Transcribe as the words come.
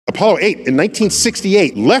Apollo 8 in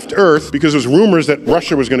 1968 left Earth because there was rumors that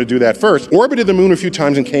Russia was going to do that first, orbited the moon a few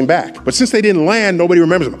times and came back. But since they didn't land, nobody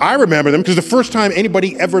remembers them. I remember them because the first time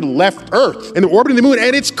anybody ever left Earth, and they're orbiting the moon,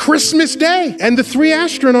 and it's Christmas Day. And the 3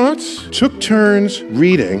 astronauts took turns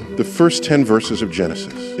reading the first 10 verses of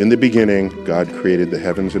Genesis. In the beginning, God created the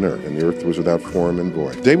heavens and earth, and the earth was without form and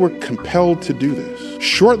void. They were compelled to do this.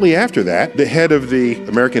 Shortly after that, the head of the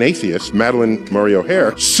American Atheist, Madalyn Murray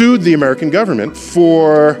O'Hair, sued the American government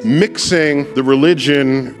for mixing the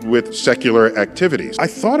religion with secular activities. I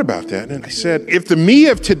thought about that and I said, if the me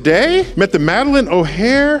of today met the Madalyn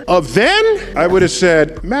O'Hair of then, I would have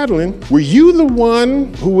said, Madalyn, were you the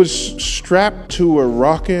one who was strapped to a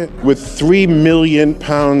rocket with 3 million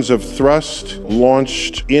pounds of thrust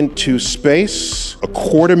launched into space,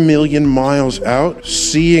 250,000 miles out,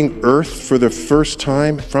 seeing Earth for the first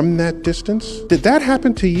time from that distance? Did that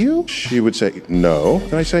happen to you? She would say, no.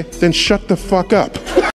 And I say, then shut the fuck up.